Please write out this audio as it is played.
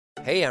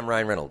Hey, I'm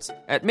Ryan Reynolds.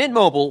 At Mint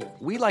Mobile,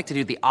 we like to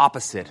do the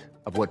opposite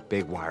of what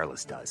Big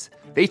Wireless does.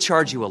 They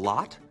charge you a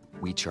lot,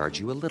 we charge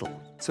you a little.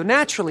 So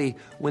naturally,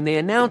 when they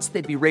announced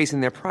they'd be raising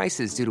their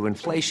prices due to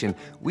inflation,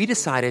 we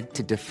decided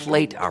to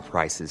deflate our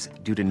prices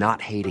due to not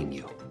hating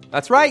you.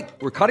 That's right.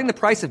 We're cutting the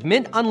price of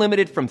Mint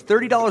Unlimited from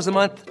 $30 a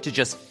month to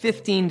just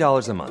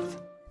 $15 a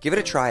month. Give it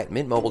a try at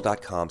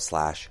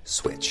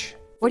mintmobile.com/switch.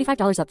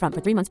 $45 up front for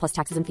 3 months plus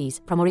taxes and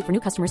fees. Promo rate for new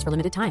customers for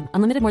limited time.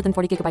 Unlimited more than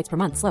 40 gigabytes per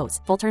month. Slows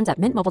full terms at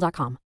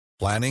mintmobile.com.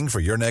 Planning for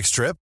your next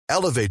trip?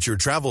 Elevate your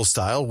travel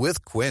style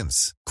with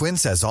Quince.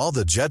 Quince has all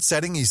the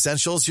jet-setting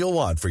essentials you'll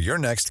want for your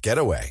next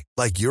getaway,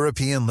 like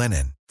European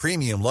linen,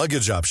 premium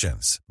luggage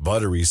options,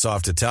 buttery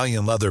soft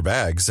Italian leather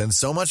bags, and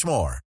so much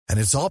more. And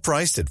it's all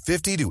priced at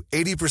 50 to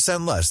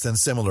 80% less than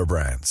similar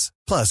brands.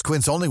 Plus,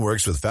 Quince only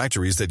works with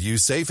factories that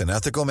use safe and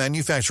ethical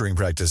manufacturing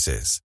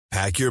practices.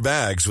 Pack your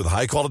bags with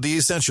high-quality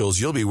essentials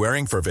you'll be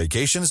wearing for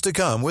vacations to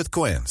come with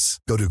Quince.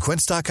 Go to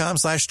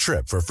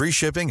quince.com/trip for free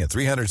shipping and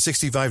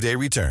 365-day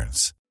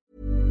returns.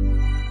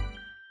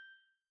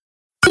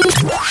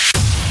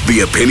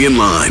 The Opinion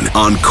Line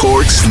on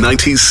Cork's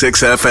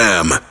 96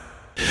 FM.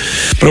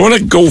 But I want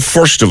to go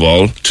first of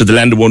all to the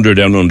land of wonder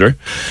down under,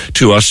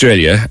 to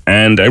Australia,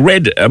 and I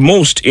read a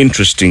most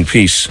interesting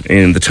piece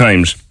in the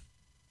Times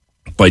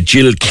by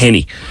Jill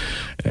Kenny.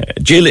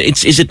 Jill,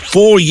 is it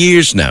 4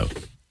 years now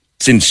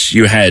since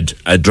you had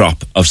a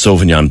drop of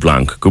Sauvignon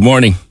Blanc? Good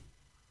morning.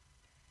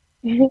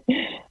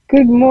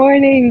 Good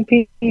morning,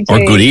 PJ.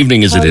 Or good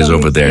evening as it is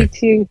over there.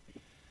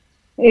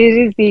 It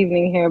is the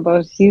evening here,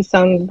 but you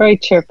sound very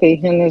chirpy,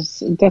 and it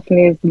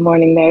definitely is the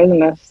morning there,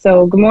 isn't it?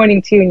 So good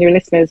morning to you and your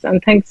listeners,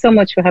 and thanks so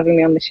much for having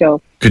me on the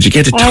show. Could you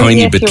get a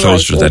tiny bit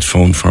closer to that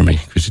phone for me?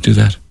 Could you do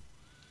that?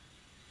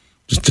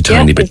 Just a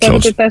tiny bit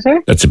closer. Is that a bit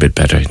better? That's a bit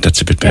better. That's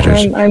a bit better.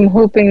 I'm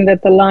hoping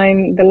that the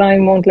line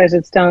won't let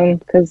us down,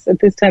 because at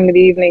this time of the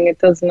evening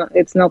it's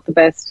not the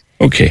best.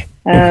 Okay.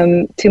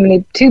 Too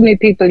many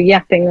people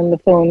yapping on the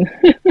phone.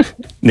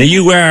 Now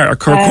you are a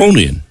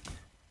Corkonian.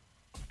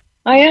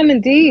 I am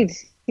indeed.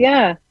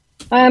 Yeah.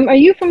 Are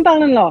you from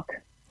Ballinlough?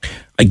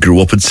 I grew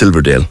up in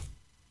Silverdale.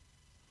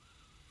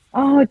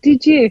 Oh,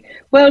 did you?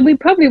 Well, we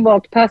probably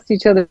walked past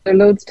each other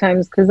loads of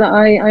times, because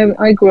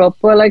I grew up.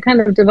 Well, I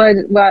kind of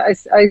divided. Well,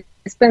 I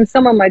spent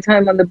some of my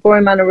time on the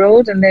Bormanor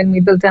Road, and then we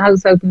built a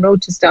house out in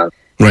Rochestown.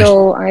 Right.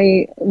 So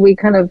we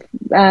kind of.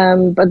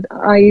 But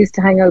I used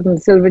to hang out in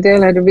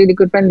Silverdale. I had a really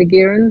good friend of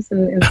Gearan's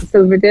in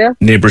Silverdale.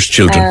 Neighbours'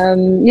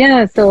 children.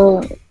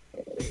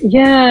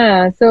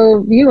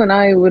 So you and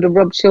I would have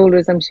rubbed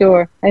shoulders, I'm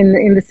sure,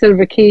 in the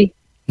Silver Key.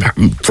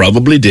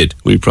 Probably did.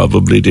 We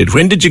probably did.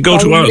 When did you go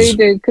to Oz?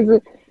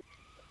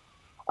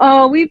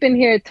 We've been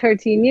here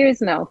 13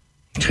 years now.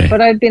 Okay.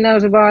 But I've been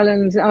out of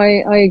Ireland.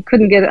 I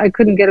couldn't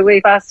get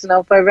away fast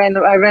enough. I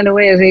ran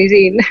away at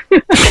 18.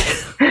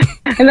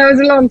 And that was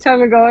a long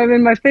time ago. I'm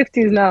in my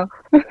 50s now.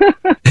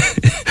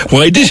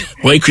 Why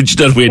could you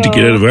not wait to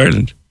get out of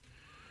Ireland?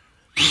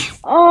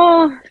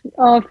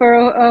 For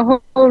a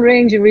whole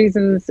range of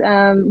reasons.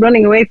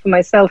 Running away from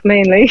myself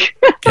mainly.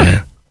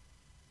 Yeah,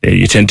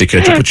 you tend to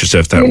catch up with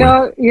yourself that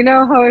way. You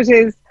know how it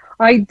is.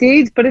 I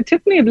did, but it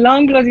took me a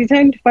long bloody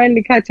time to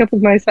finally catch up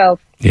with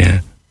myself.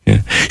 Yeah.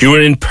 You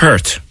were in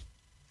Perth.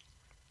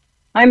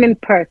 I'm in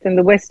Perth, in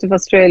the west of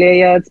Australia.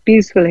 Yeah, it's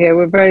beautiful here.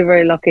 We're very,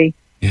 very lucky.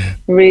 Yeah.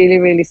 Really,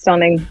 really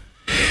stunning.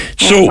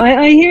 So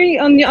I hear you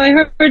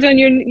I heard on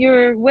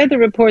your weather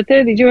report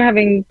there that you're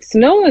having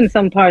snow in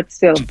some parts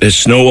still. There's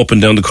snow up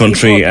and down the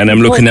country, and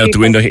I'm looking out the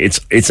window.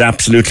 It's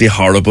absolutely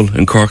horrible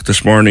in Cork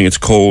this morning. It's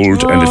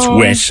cold and it's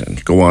wet.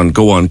 And go on.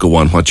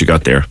 What you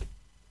got there?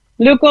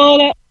 Look,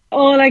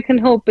 all I can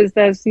hope is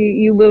that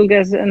you will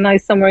get a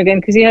nice summer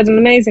again, because you had an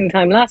amazing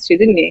time last year,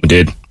 didn't you? I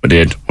did.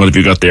 What have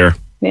you got there?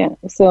 Yeah.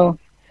 So.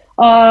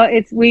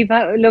 It's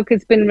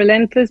been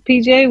relentless,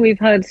 PJ. We've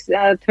had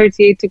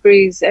 38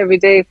 degrees every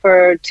day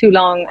for too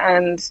long,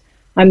 and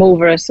I'm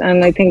over it.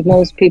 And I think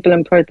most people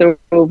in Perth are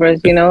over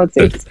it. You know,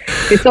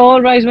 it's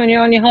all right when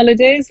you're on your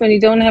holidays, when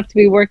you don't have to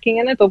be working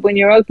in it. But when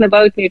you're out and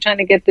about and you're trying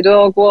to get the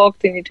dog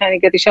walked and you're trying to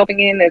get the shopping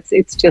in,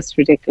 it's just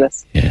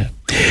ridiculous. Yeah.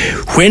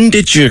 When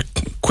did you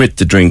quit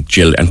the drink,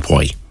 Jill, and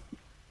why?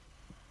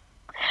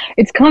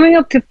 It's coming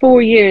up to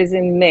 4 years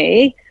in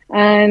May.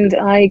 And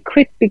I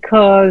quit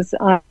because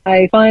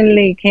I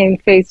finally came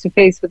face to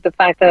face with the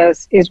fact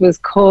that it was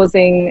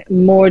causing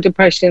more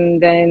depression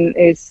than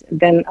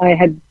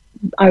I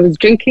was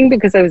drinking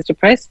because I was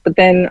depressed, but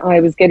then I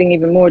was getting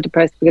even more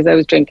depressed because I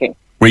was drinking.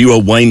 Were you a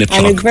wine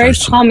o'clock person? And it's very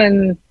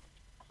common.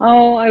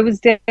 Oh, I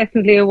was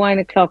definitely a wine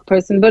o'clock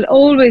person, but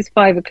always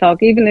 5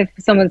 o'clock. Even if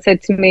someone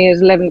said to me at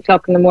 11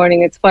 o'clock in the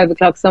morning, it's 5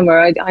 o'clock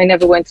somewhere, I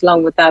never went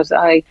along with that.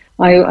 I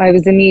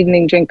was an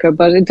evening drinker,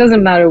 but it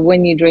doesn't matter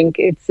when you drink.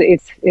 It's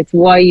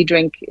why you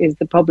drink is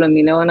the problem,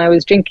 you know. And I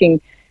was drinking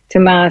to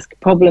mask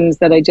problems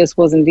that I just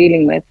wasn't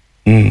dealing with.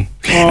 Mm.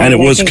 And it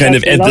was kind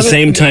of at the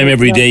same time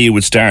every day you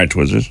would start,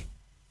 was it?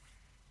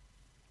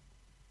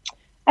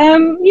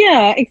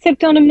 Yeah,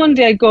 except on a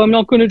Monday I'd go, I'm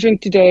not going to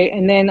drink today.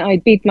 And then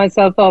I'd beat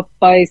myself up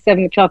by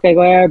 7 o'clock. I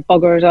go,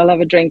 buggers, I'll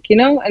have a drink, you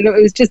know? And it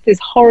was just this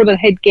horrible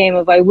head game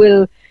of I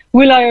will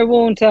I or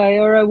won't I,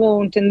 or I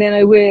won't, and then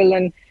I will.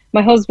 And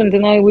my husband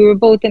and I, we were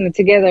both in it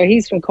together.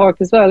 He's from Cork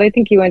as well. I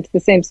think he went to the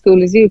same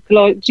school as you.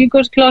 Did you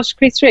go to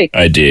Coláiste Creek?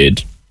 I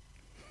did.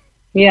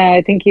 Yeah,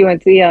 I think he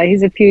went to,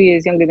 he's a few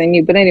years younger than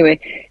you. But anyway,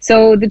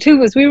 so the two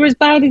of us, we were as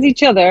bad as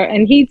each other.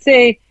 And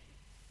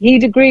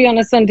he'd agree on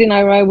a Sunday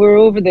night, right, we're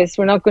over this,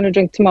 we're not going to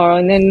drink tomorrow.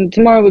 And then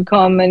tomorrow would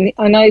come and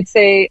I'd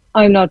say,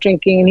 I'm not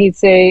drinking. And he'd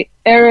say,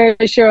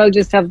 sure, I'll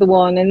just have the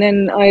one. And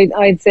then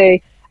I'd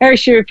say,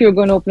 sure, if you're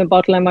going to open a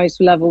bottle, I might as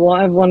well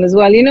have one as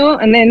well, you know?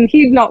 And then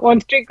he'd not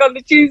want to drink on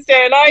the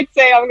Tuesday and I'd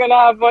say, I'm going to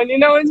have one, you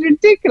know? It's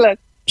ridiculous.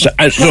 So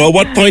at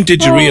what point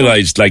did you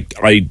realise, like,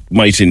 I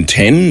might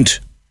intend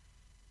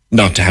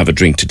not to have a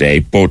drink today,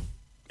 but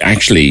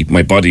actually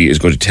my body is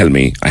going to tell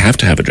me I have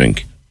to have a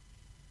drink?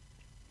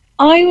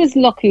 I was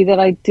lucky that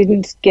I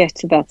didn't get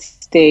to that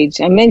stage.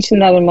 I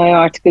mentioned that in my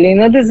article. You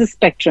know, there's a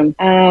spectrum.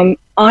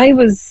 I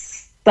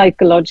was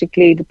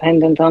psychologically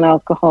dependent on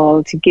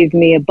alcohol to give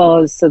me a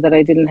buzz so that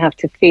I didn't have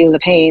to feel the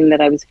pain that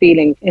I was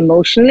feeling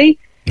emotionally.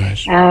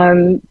 Nice.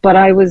 But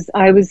I was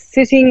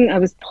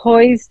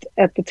poised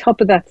at the top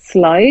of that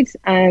slide,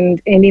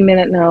 and any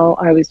minute now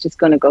I was just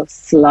going to go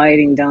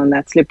sliding down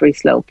that slippery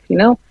slope, you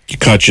know? You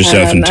caught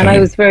yourself in time. And I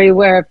was very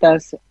aware of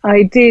that.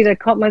 I did. I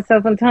caught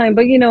myself on time.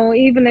 But, you know,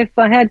 even if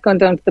I had gone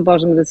down to the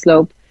bottom of the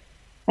slope,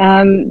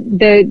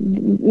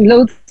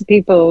 loads of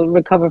people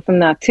recover from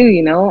that too,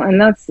 you know.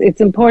 And it's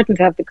important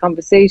to have the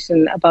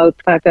conversation about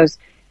the fact that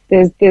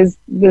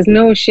there's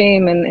no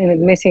shame in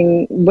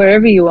admitting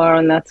wherever you are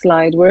on that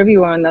slide, wherever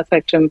you are on that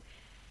spectrum.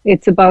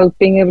 It's about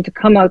being able to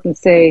come out and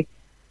say,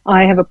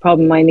 I have a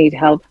problem, I need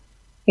help.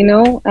 You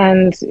know,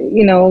 and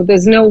you know,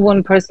 there's no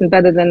one person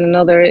better than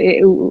another.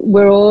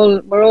 We're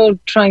all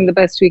trying the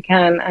best we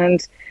can,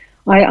 and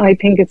I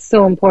think it's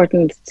so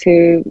important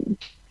to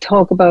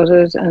talk about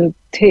it and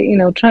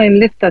try and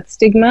lift that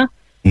stigma,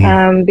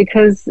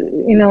 because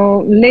you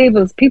know,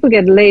 labels. People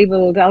get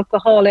labeled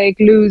alcoholic,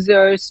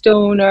 loser,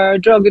 stoner,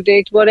 drug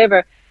addict,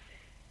 whatever.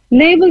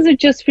 Labels are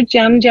just for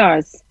jam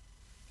jars.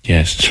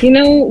 Yes. You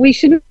know, we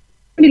shouldn't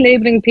be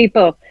labeling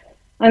people.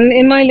 And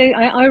in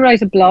I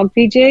write a blog,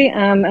 PJ,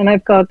 and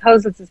I've got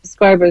thousands of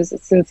subscribers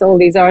since all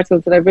these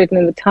articles that I've written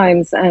in the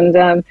Times, and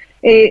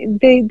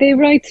they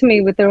write to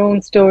me with their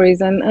own stories,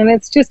 and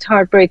it's just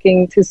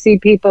heartbreaking to see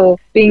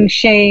people being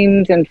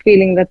shamed and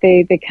feeling that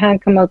they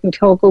can't come out and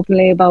talk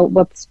openly about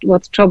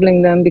what's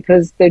troubling them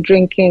because they're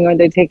drinking or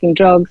they're taking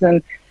drugs,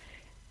 and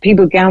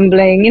people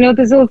gambling. You know,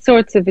 there's all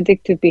sorts of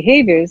addictive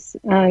behaviours,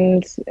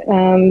 and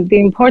the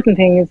important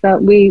thing is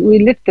that we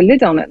lift the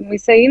lid on it and we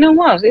say, you know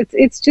what,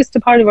 it's just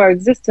a part of our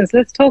existence.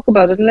 Let's talk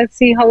about it and let's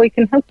see how we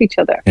can help each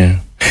other. Yeah.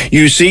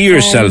 You see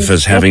yourself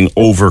as having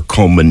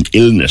overcome an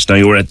illness. Now,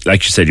 you were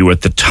like you said, you were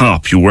at the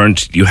top. You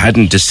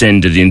hadn't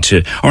descended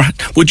into, or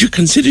would you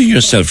consider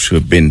yourself to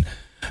have been,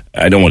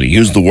 I don't want to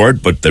use the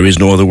word, but there is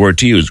no other word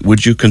to use.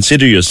 Would you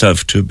consider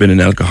yourself to have been an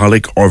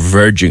alcoholic or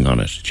verging on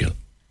it, Jill?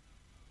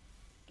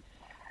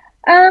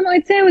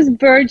 I'd say I was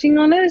verging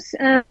on it,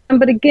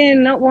 but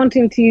again, not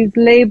wanting to use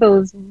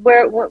labels.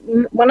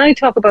 When I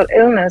talk about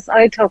illness,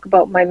 I talk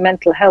about my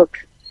mental health,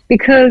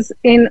 because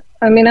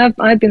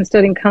I've been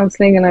studying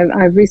counselling, and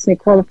I've recently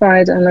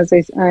qualified, and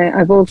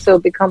I've also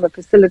become a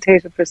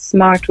facilitator for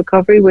Smart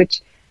Recovery,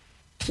 which,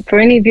 for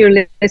any of your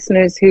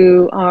listeners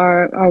who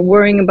are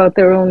worrying about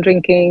their own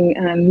drinking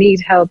and need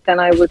help, then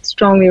I would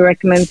strongly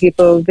recommend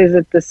people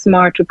visit the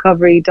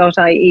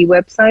smartrecovery.ie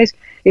website.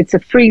 It's a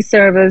free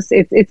service.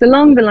 It's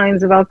along the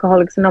lines of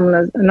Alcoholics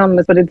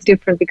Anonymous, but it's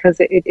different because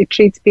it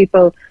treats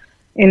people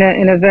in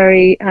a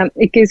very,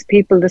 it gives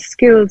people the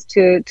skills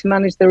to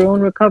manage their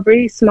own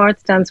recovery. SMART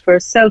stands for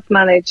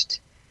self-managed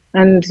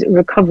and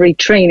recovery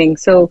training.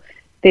 So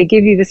they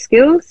give you the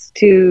skills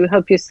to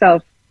help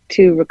yourself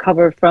to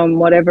recover from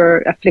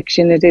whatever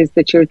affliction it is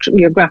that you're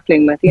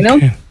grappling with, you know?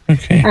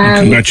 Okay.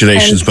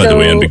 Congratulations, by the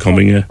way, on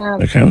becoming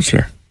a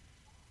counsellor.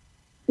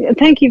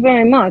 Thank you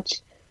very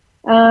much.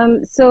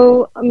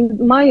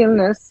 My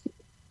illness,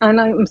 and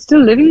I'm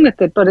still living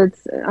with it, but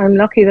I'm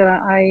lucky that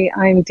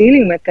I'm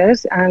dealing with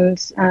it.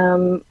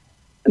 And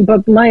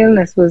but my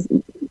illness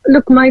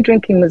my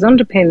drinking was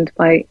underpinned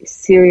by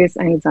serious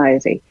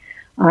anxiety.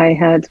 I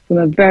had, from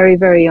a very,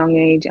 very young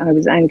age, I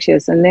was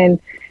anxious, and then,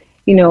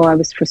 you know, I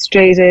was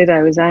frustrated,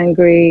 I was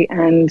angry,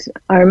 and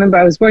I remember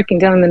I was working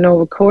down in the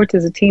Nova Court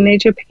as a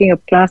teenager, picking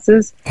up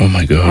glasses. Oh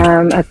my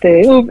God!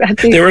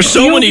 There were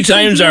so many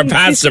times our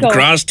paths have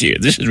crossed here.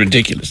 This is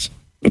ridiculous.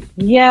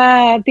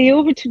 Yeah,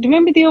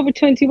 remember the over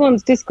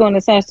 21s disco on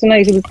a Saturday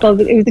night? It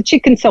was the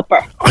Chicken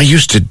Supper. I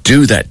used to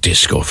do that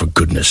disco, for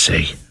goodness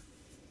sake.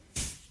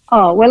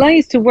 Oh, well, I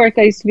used to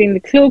be in the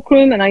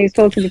cloakroom, and I used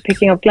to also be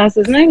picking up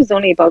glasses, and I was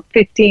only about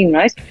 15,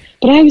 right?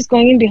 But I was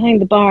going in behind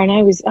the bar, and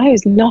I was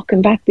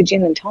knocking back the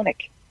gin and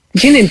tonic.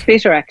 Gin and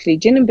bitter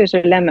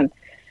lemon.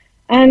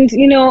 And,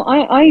 you know,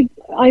 I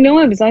know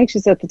I was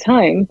anxious at the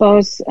time,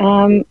 but,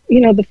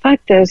 you know, the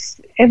fact that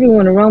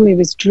everyone around me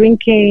was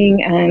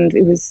drinking and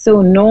it was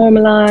so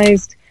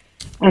normalized,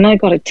 and I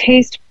got a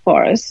taste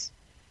for it.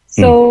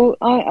 So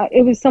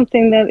it was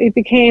something that it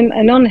became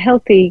an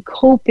unhealthy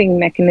coping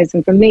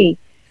mechanism for me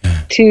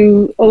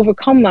to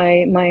overcome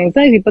my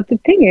anxiety. But the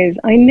thing is,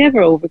 I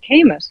never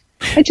overcame it.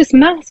 I just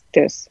masked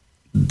it.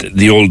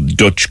 The old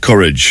Dutch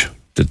courage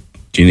that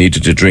you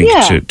needed to drink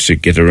to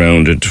get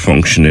around and to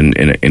function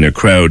in a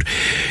crowd.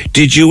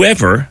 Did you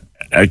ever,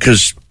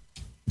 because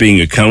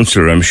being a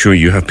counsellor, I'm sure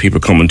you have people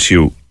coming to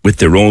you with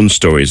their own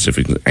stories of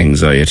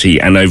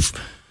anxiety, and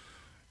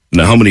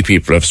now how many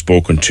people I've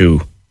spoken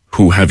to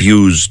who have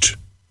used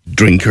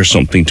drink or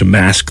something to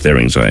mask their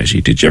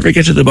anxiety. Did you ever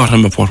get to the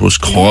bottom of what was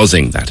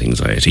causing that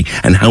anxiety,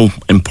 and how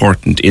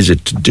important is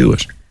it to do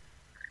it?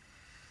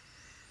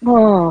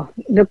 Oh,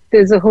 look,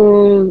 there's a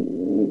whole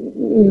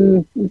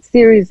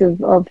series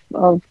of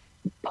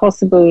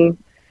possible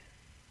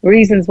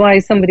reasons why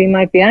somebody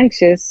might be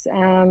anxious.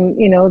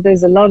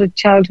 There's a lot of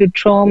childhood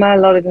trauma, a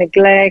lot of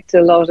neglect,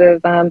 a lot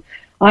of...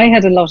 I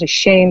had a lot of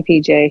shame,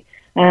 PJ.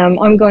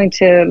 I'm going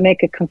to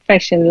make a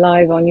confession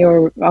live on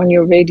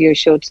your radio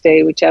show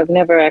today, which I've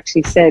never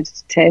actually said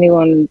to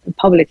anyone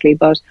publicly,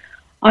 but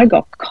I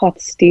got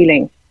caught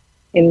stealing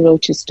in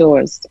Roach's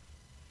stores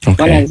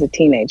when I was a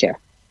teenager,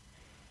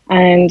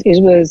 and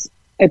it was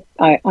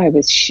I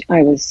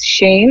was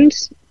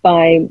shamed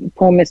by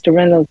poor Mr.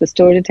 Reynolds, the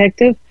store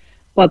detective,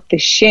 but the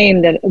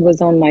shame that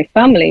was on my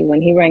family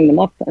when he rang them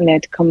up and they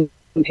had to come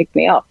and pick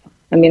me up.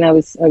 I mean, I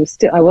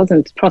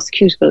wasn't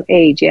prosecutable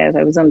age yet.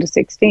 I was under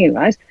 16,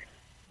 right?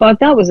 But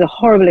that was a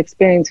horrible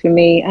experience for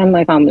me and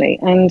my family.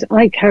 And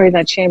I carried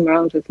that shame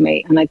around with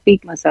me, and I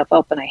beat myself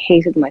up and I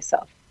hated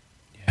myself.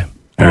 Yeah,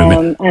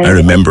 I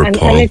remember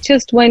Paul. And it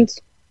just went,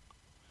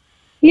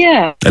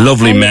 a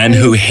lovely man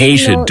who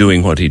hated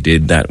doing what he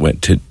did. That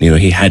went to,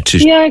 he had to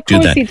do that. Yeah, of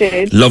course he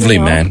did. Lovely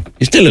man.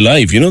 He's still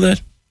alive, you know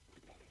that?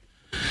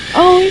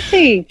 Oh, is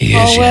he? He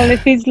is, well,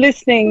 if he's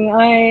listening,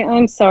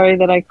 I'm sorry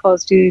that I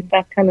caused you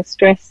that kind of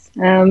stress.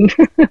 He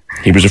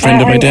was a friend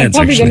of my dad's,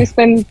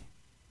 actually.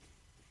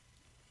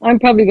 I'm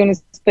probably going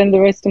to spend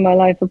the rest of my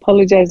life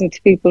apologising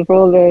to people for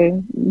all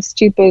the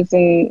stupid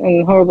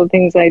and horrible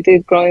things I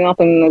did growing up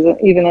and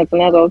even as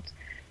an adult.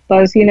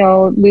 But,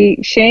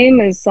 shame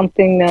is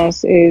something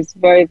that is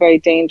very, very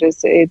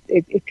dangerous. It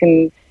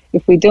can,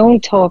 if we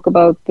don't talk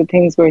about the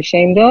things we're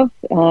ashamed of,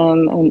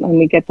 and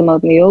we get them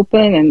out in the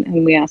open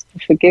and we ask for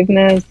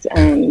forgiveness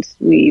and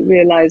we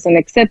realise and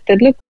accept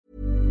that, look.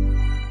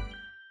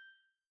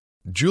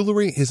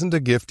 Jewelry isn't a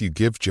gift you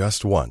give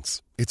just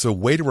once. It's a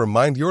way to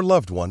remind your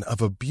loved one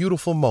of a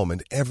beautiful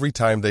moment every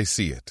time they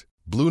see it.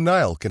 Blue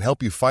Nile can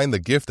help you find the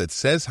gift that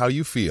says how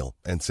you feel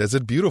and says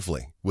it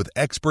beautifully, with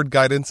expert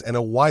guidance and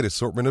a wide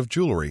assortment of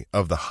jewelry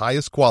of the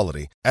highest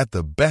quality at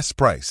the best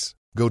price.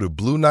 Go to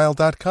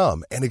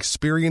BlueNile.com and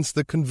experience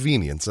the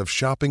convenience of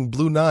shopping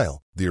Blue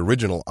Nile, the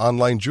original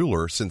online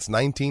jeweler since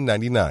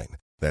 1999.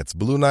 That's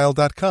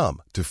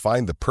BlueNile.com to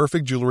find the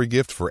perfect jewelry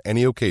gift for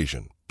any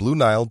occasion.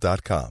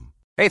 BlueNile.com.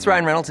 Hey, it's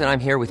Ryan Reynolds, and I'm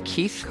here with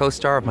Keith,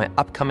 co-star of my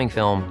upcoming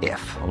film,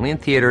 If, only in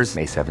theaters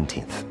May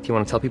 17th. Do you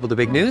want to tell people the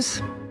big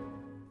news?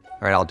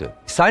 All right, I'll do it.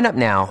 Sign up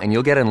now and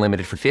you'll get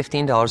unlimited for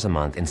 $15 a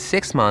month and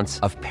 6 months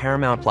of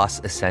Paramount Plus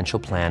Essential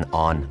Plan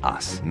on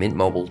us.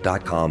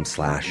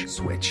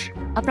 MintMobile.com/switch.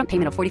 Upfront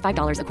payment of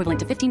 $45 equivalent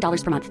to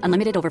 $15 per month.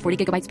 Unlimited over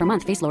 40 gigabytes per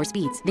month. Face lower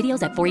speeds.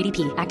 Videos at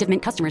 480p. Active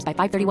Mint customers by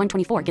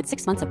 531.24 get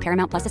 6 months of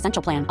Paramount Plus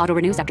Essential Plan. Auto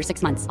renews after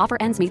 6 months. Offer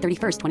ends May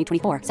 31st,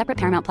 2024. Separate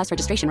Paramount Plus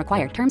registration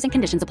required. Terms and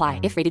conditions apply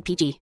if rated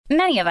PG.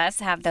 Many of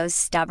us have those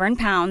stubborn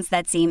pounds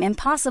that seem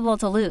impossible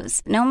to lose,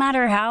 no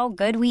matter how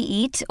good we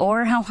eat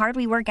or how hard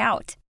we work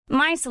out.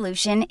 My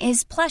solution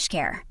is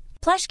PlushCare.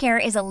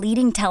 PlushCare is a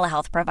leading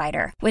telehealth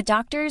provider with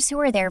doctors who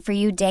are there for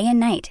you day and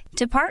night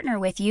to partner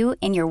with you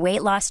in your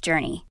weight loss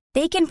journey.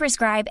 They can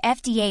prescribe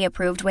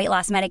FDA-approved weight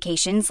loss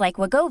medications like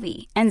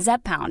Wegovy and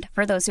Zepbound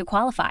for those who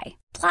qualify.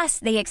 Plus,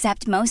 they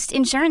accept most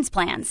insurance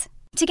plans.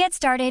 To get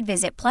started,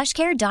 visit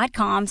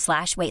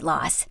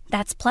plushcare.com/weightloss.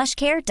 That's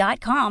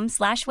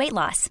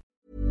plushcare.com/weightloss.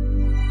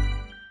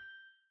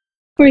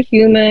 We're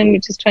human. We're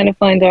just trying to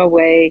find our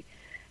way.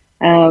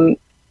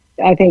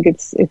 I think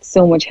it's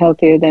so much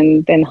healthier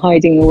than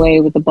hiding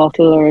away with a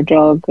bottle or a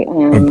drug.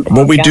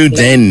 What we did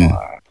then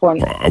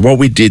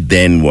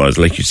was,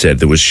 like you said,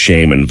 there was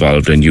shame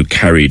involved, and you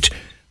carried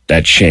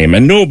that shame.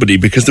 And nobody,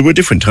 because there were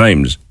different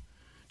times,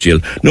 Jill,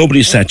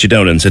 nobody sat you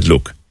down and said,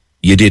 "Look,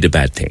 you did a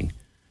bad thing.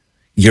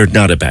 You're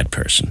not a bad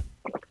person.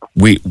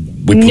 We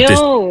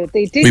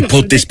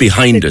put this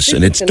behind us,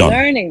 and it's done."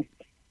 Learning.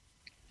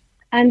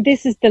 And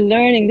this is the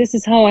learning. This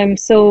is how I'm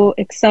so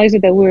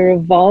excited that we're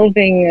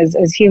evolving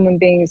as human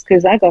beings,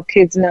 because I got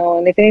kids now,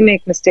 and if they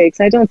make mistakes,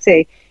 I don't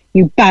say,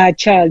 "You bad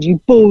child, you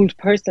bold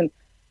person."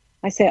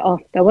 I say, "Oh,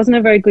 that wasn't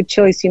a very good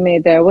choice you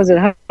made there, was it?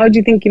 How do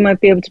you think you might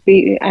be able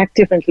to act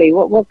differently?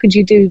 What could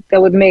you do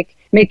that would make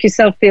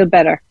yourself feel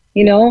better?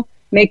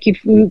 Make you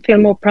feel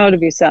more proud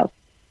of yourself?"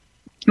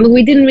 But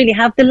we didn't really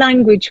have the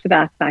language for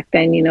that back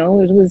then. It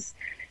was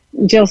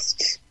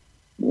just...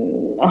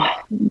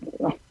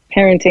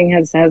 parenting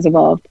has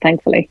evolved,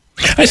 thankfully.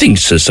 I think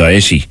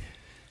society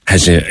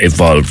has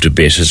evolved a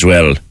bit as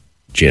well,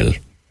 Jill.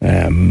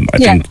 I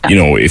think,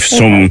 if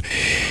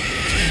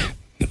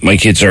my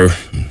kids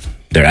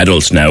they're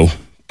adults now,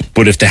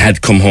 but if they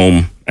had come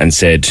home and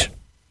said,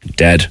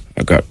 Dad,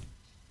 I got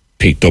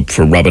picked up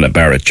for robbing a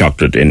bar of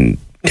chocolate in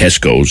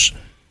Tesco's,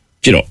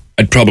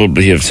 I'd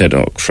probably have said,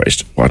 oh,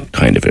 Christ, what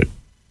kind of an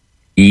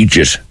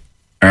idiot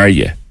are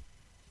you?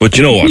 But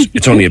you know what?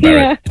 It's only a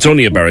bar. It's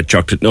only a bar of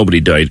chocolate.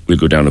 Nobody died. We'll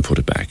go down and put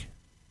it back.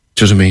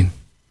 Do you know what I mean?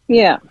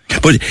 Yeah.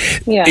 But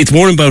it's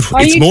more about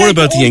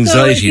the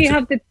anxiety.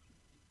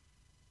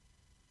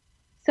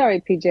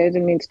 Sorry, PJ, I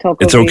didn't mean to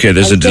talk. It's over okay. you.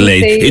 There's a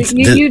delay.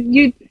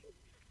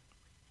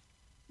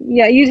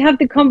 You'd have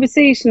the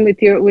conversation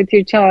with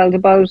your child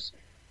about,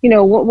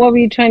 what were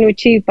you trying to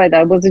achieve by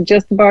that? Was it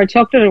just the bar of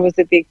chocolate, or was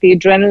it the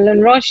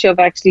adrenaline rush of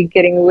actually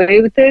getting away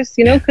with this?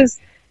 Because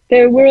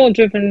we're all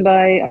driven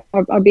by,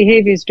 our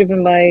behaviour is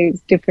driven by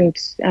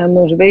different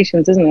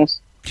motivations, isn't it?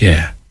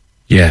 Yeah,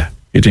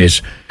 it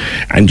is.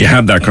 And you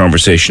have that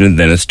conversation and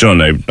then it's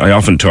done. I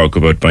often talk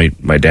about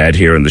my dad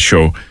here on the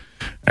show,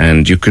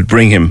 and you could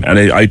bring him, and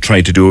I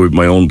try to do it with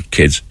my own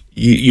kids.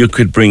 You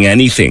could bring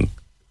anything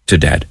to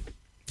Dad,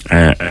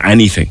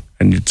 anything,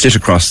 and you'd sit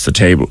across the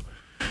table,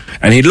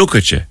 and he'd look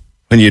at you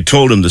when you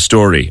told him the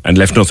story and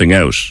left nothing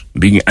out.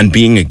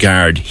 Being a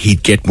guard,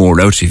 he'd get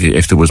more out of you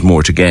if there was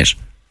more to get.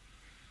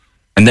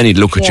 And then he'd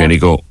look at you and he'd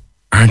go,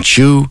 aren't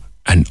you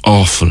an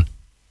awful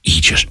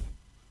idiot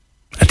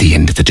at the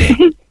end of the day?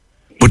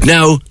 But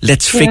now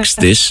let's fix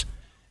this.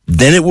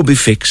 Then it will be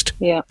fixed.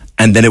 Yeah.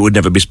 And then it would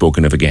never be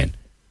spoken of again.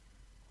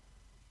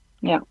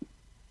 Yeah.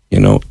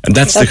 And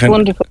that's the kind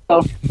wonderful.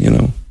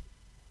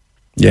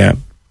 Yeah.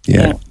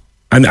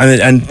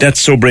 And that's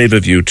so brave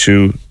of you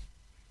to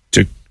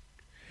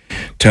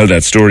tell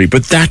that story.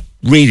 But that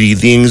really,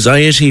 the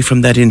anxiety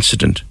from that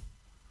incident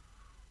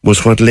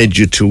was what led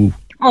you to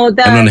an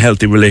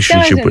unhealthy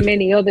relationship with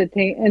many other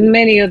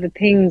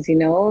things.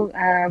 So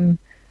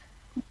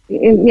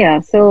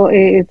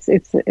it's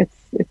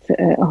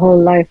a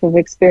whole life of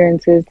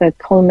experiences that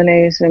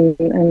culminate,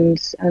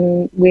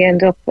 and we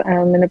end up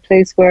in a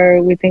place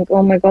where we think,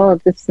 oh my God,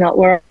 this is not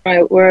where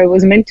I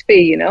was meant to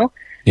be, And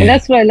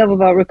that's what I love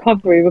about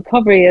recovery.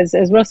 Recovery, as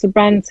Russell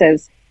Brand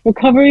says,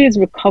 recovery is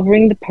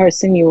recovering the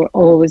person you were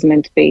always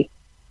meant to be.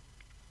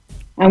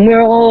 And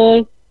we're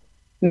all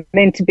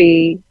meant to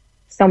be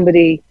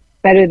somebody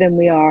better than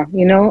we are,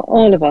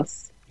 all of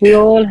us. We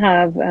all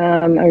have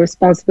a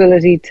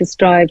responsibility to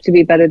strive to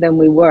be better than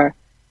we were.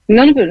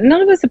 None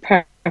of us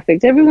are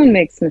perfect. Everyone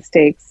makes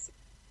mistakes.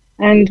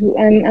 And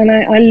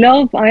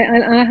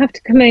I have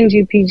to commend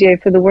you,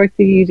 PJ, for the work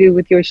that you do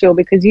with your show,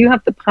 because you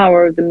have the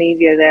power of the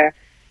media there,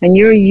 and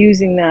you're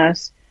using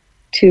that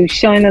to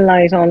shine a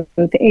light on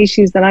the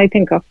issues that I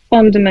think are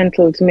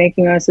fundamental to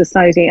making our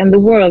society and the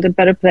world a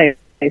better place.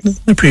 I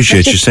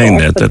appreciate you saying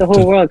that. The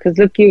whole world, because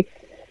look,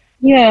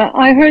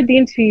 I heard the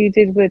interview you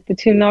did with the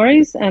two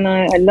Norries, and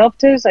I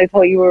loved it. I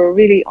thought you were a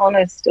really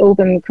honest,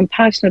 open,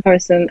 compassionate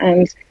person,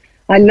 and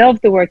I love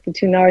the work the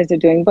two Norries are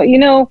doing. But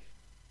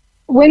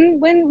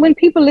when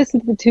people listen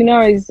to the two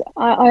Norries,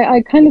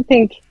 I kind of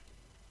think,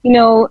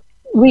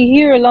 we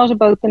hear a lot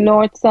about the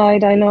north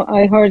side. I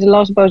heard a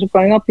lot about it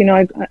growing up.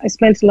 I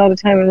spent a lot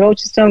of time in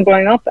Rochestown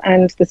growing up,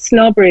 and the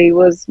snobbery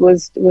was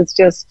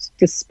just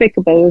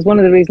despicable. It was one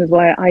of the reasons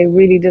why I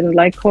really didn't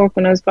like Cork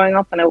when I was growing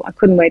up, and I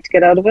couldn't wait to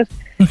get out of it.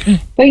 Okay.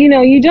 But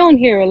you don't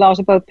hear a lot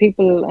about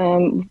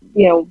people,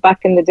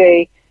 back in the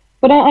day.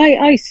 But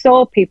I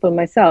saw people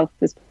myself,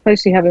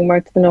 especially having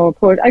worked at the No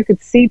Report. I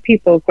could see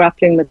people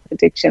grappling with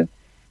addiction.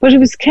 But it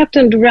was kept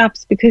under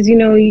wraps because,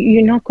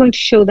 you're not going to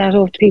show that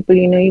off to people.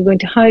 You're going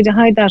to hide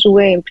that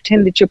away and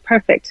pretend that you're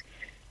perfect.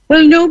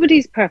 Well,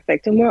 nobody's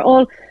perfect, and we're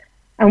all.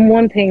 And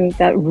one thing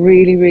that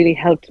really, really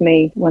helped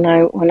me when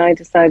I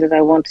decided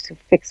I wanted to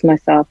fix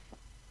myself,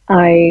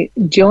 I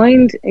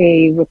joined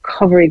a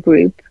recovery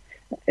group.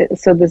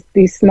 So there's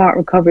these smart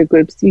recovery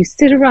groups. You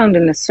sit around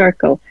in a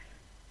circle,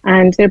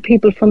 and there are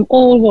people from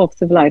all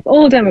walks of life,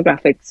 all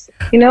demographics.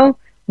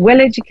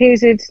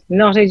 Well-educated,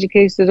 not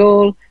educated at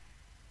all.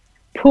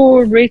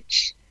 Poor,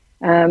 rich,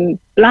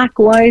 black,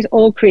 white,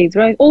 all creeds,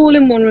 right? All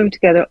in one room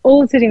together,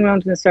 all sitting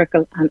around in a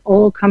circle and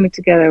all coming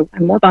together.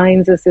 And what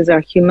binds us is our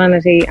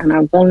humanity and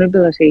our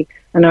vulnerability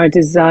and our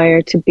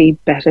desire to be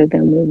better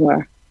than we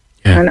were.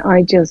 Yeah. And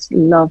I just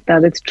love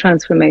that. It's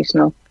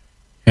transformational.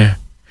 Yeah.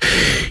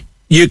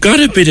 You got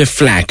a bit of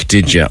flack,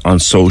 did you, on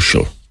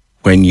social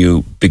when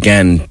you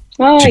began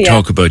to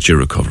talk about your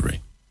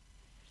recovery?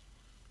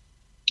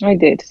 I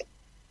did.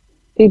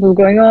 People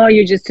going, oh,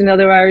 you're just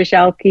another Irish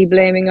alkie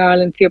blaming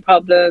Ireland for your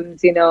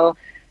problems, and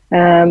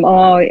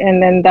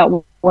then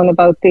that one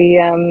about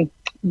the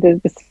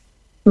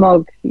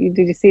smug. Did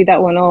you see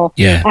that one? Oh,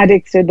 yeah.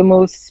 Addicts are the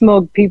most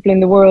smug people in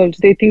the world.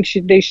 They think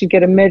they should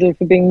get a medal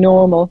for being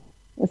normal.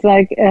 It's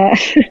like,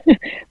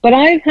 but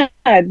I've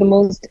had the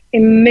most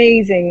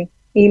amazing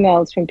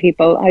emails from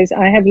people.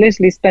 I have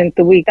literally spent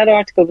the week. That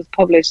article was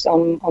published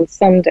on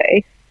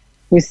Sunday.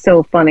 was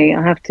so funny.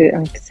 I have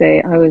to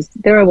say, I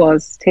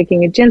was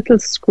taking a gentle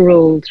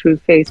scroll through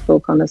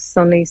Facebook on a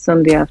sunny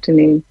Sunday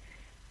afternoon,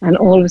 and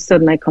all of a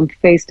sudden I come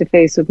face to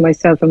face with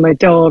myself and my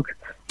dog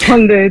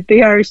on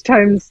the Irish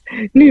Times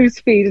news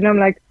feed, and I'm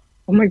like,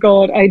 oh my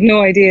God, I had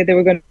no idea they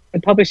were going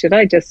to publish it.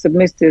 I just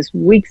submitted it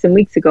weeks and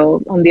weeks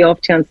ago on the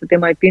off chance that they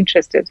might be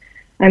interested.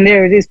 And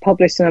there it is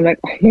published, and I'm like,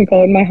 oh my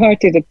God, my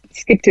heart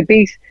skipped a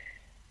beat.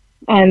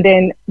 And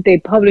then they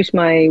published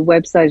my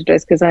website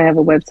address, because I have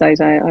a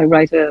website. I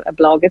write a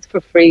blog. It's for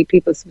free.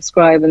 People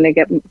subscribe and they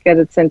get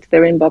it sent to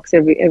their inbox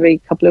every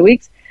couple of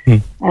weeks.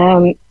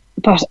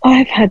 But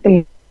I've had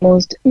the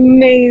most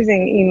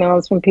amazing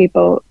emails from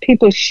people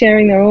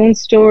sharing their own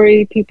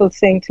story, people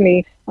saying to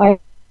me, I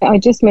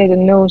just made a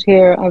note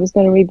here. I was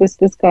going to read this.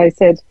 This guy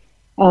said,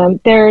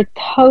 there are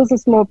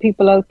thousands more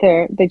people out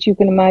there that you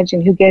can imagine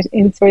who get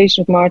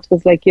inspiration from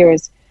articles like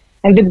yours.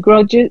 And the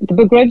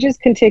begrudges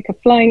can take a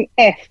flying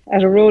F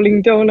at a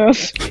rolling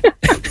donut.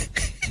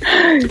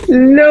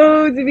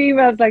 Loads of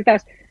emails like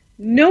that.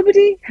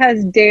 Nobody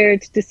has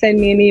dared to send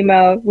me an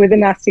email with a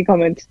nasty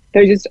comment.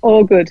 They're just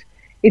all good.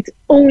 It's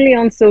only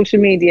on social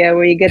media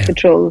where you get the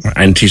trolls.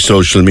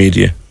 Anti-social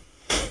media.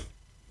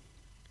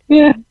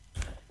 Yeah.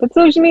 But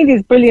social media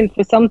is brilliant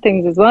for some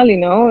things as well, you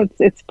know.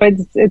 It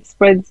spreads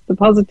the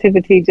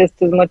positivity just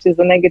as much as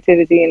the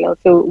negativity, you know.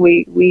 So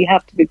we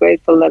have to be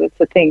grateful that it's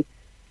a thing.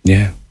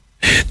 Yeah.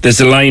 There's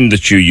a line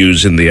that you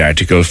use in the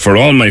article: for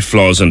all my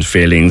flaws and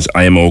failings,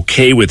 I am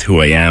okay with who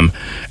I am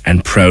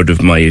and proud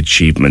of my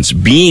achievements.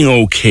 Being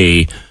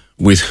okay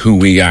with who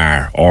we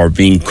are, or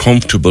being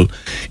comfortable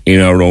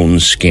in our own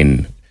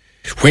skin.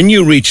 When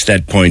you reach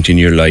that point in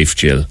your life,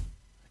 Jill,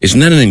 isn't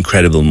that an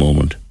incredible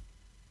moment?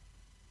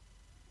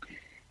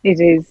 It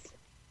is,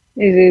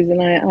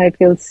 and I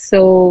feel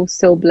so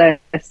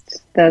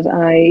blessed that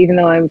even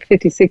though I'm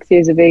 56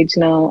 years of age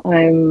now,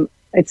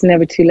 it's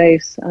never too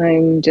late.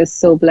 I'm just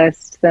so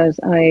blessed that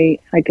I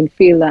can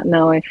feel that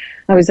now.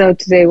 I was out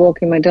today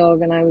walking my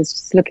dog, and I was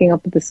just looking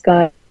up at the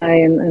sky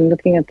and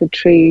looking at the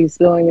trees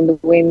blowing in the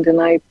wind,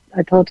 and I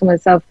thought to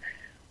myself,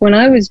 when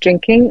I was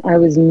drinking, I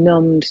was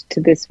numbed to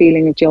this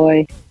feeling of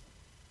joy.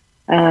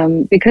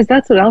 Because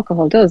that's what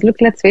alcohol does. Look,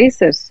 let's face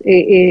it.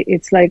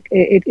 It's like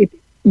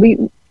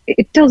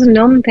it does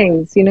numb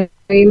things. You know,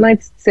 you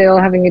might say, "Oh,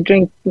 having a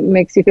drink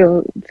makes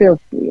you feel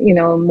you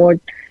know, more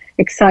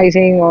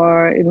exciting,"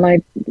 or it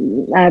might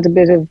add a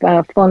bit of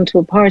fun to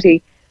a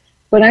party.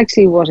 But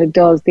actually, what it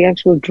does, the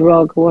actual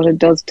drug, what it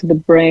does to the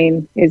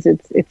brain is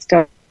it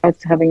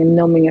starts having a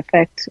numbing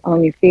effect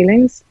on your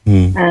feelings,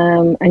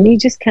 and you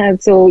just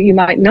can't. So you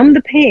might numb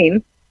the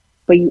pain,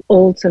 but you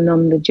also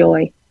numb the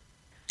joy.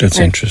 That's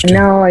interesting. And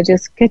now I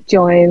just get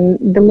joy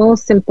in the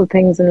most simple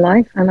things in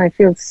life, and I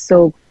feel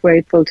so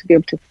grateful to be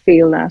able to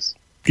feel that.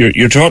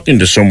 You're talking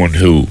to someone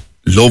who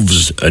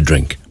loves a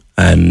drink,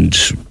 and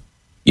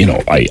you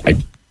know,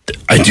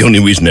 the only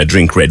reason I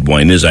drink red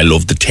wine is I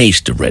love the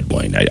taste of red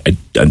wine.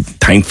 And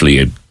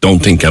thankfully, I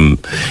don't think I'm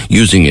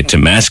using it to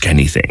mask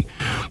anything,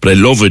 but I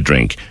love a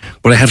drink.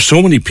 But I have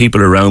so many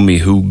people around me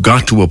who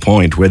got to a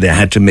point where they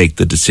had to make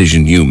the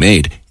decision you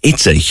made.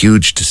 It's a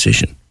huge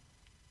decision.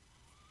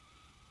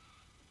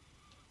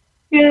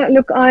 Yeah,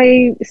 look,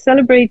 I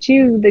celebrate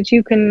you that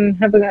you can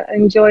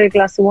enjoy a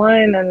glass of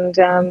wine and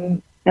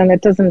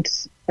it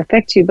doesn't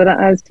affect you. But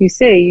as you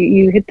say,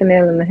 you hit the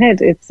nail on the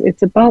head.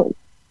 It's about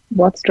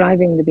what's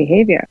driving the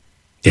behaviour.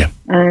 Yeah.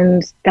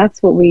 And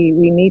that's what we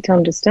need to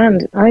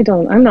understand.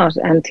 I'm not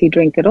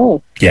anti-drink at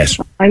all. Yes.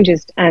 I'm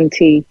just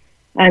anti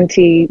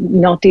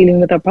not dealing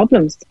with our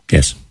problems.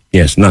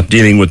 Yes, not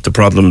dealing with the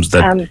problems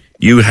that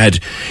you had.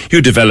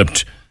 You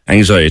developed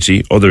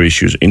anxiety, other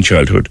issues in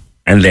childhood,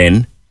 and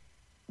then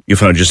you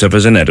found yourself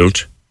as an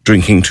adult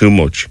drinking too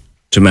much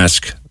to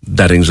mask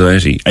that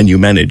anxiety, and you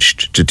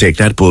managed to take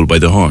that bull by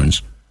the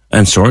horns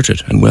and sort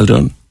it, and well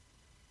done.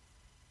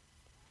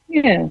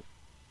 Yeah.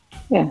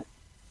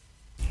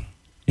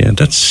 Yeah,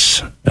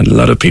 that's a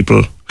lot of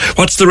people.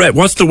 What's the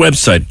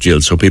website,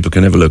 Jill, so people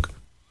can have a look?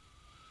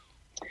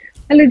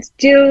 Well, it's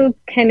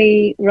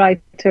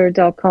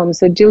JillKennyWriter.com.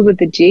 So Jill with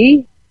the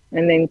G,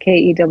 and then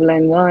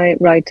KENNY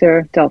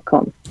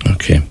writer.com.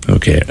 Okay.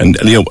 And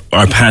you know,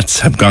 our paths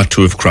have got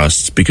to have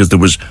crossed, because there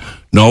was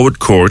Norwood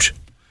Court,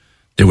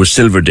 there was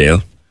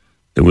Silverdale,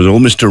 there was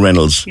old Mr.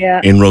 Reynolds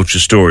in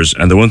Roach's Stores,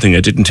 and the one thing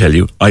I didn't tell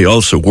you, I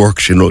also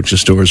worked in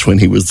Roach's Stores when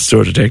he was the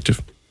store detective.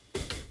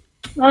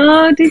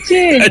 Oh, did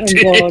you? I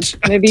did. God.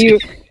 Maybe you...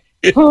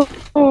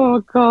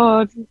 Oh,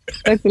 God.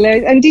 That's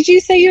hilarious. And did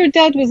you say your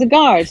dad was a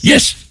guard?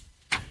 Yes.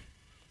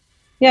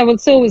 Yeah, well,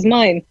 so was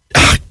mine.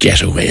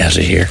 Get away out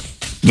of here.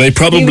 They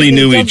probably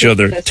knew each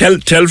other. Tell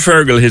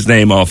Fergal his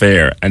name off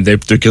air, and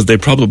because they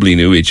probably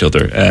knew each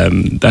other.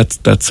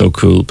 That's so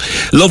cool.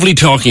 Lovely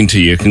talking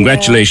to you.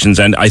 Congratulations,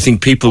 and I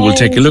think people will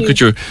take a look at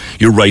your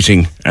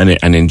writing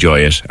and enjoy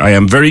it. I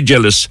am very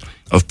jealous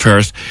of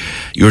Perth.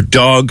 Your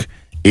dog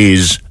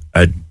is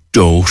a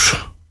dote.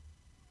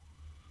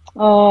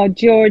 Oh,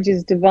 George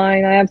is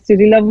divine. I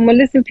absolutely love him. Well,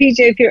 listen, PJ,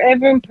 if you're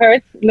ever in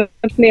Perth, look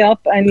me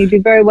up, and you'd be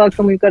very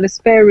welcome. We've got a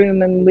spare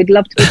room, and we'd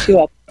love to put you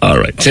up. All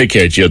right. Take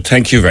care, Jill.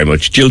 Thank you very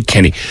much. Jill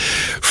Kenny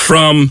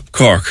from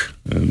Cork,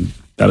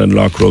 down in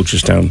Loch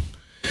Rochestown,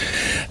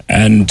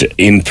 and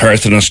in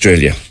Perth in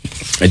Australia.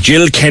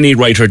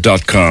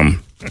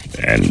 JillKennyWriter.com.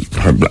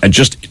 And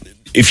just,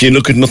 if you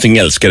look at nothing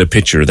else, get a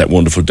picture of that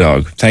wonderful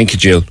dog. Thank you,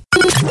 Jill.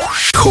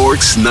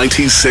 Cork's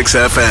 96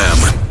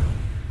 FM.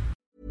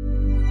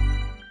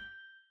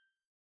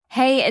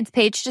 Hey, it's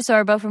Paige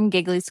DeSorbo from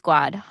Giggly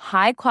Squad.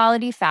 High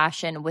quality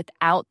fashion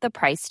without the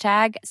price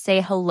tag.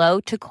 Say hello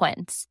to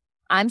Quince.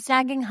 I'm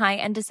snagging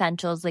high-end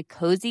essentials like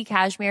cozy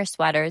cashmere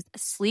sweaters,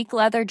 sleek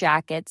leather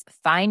jackets,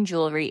 fine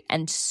jewelry,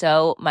 and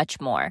so much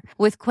more.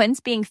 With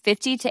Quince being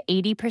 50 to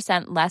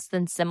 80% less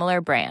than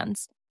similar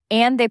brands.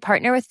 And they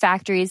partner with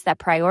factories that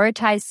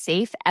prioritize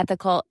safe,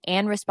 ethical,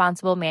 and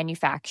responsible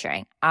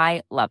manufacturing.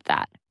 I love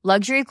that.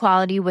 Luxury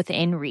quality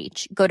within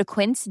reach. Go to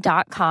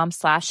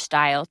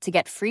quince.com/style to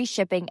get free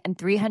shipping and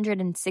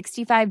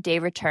 365-day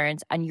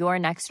returns on your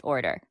next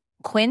order.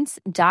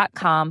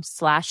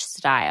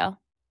 Quince.com/style.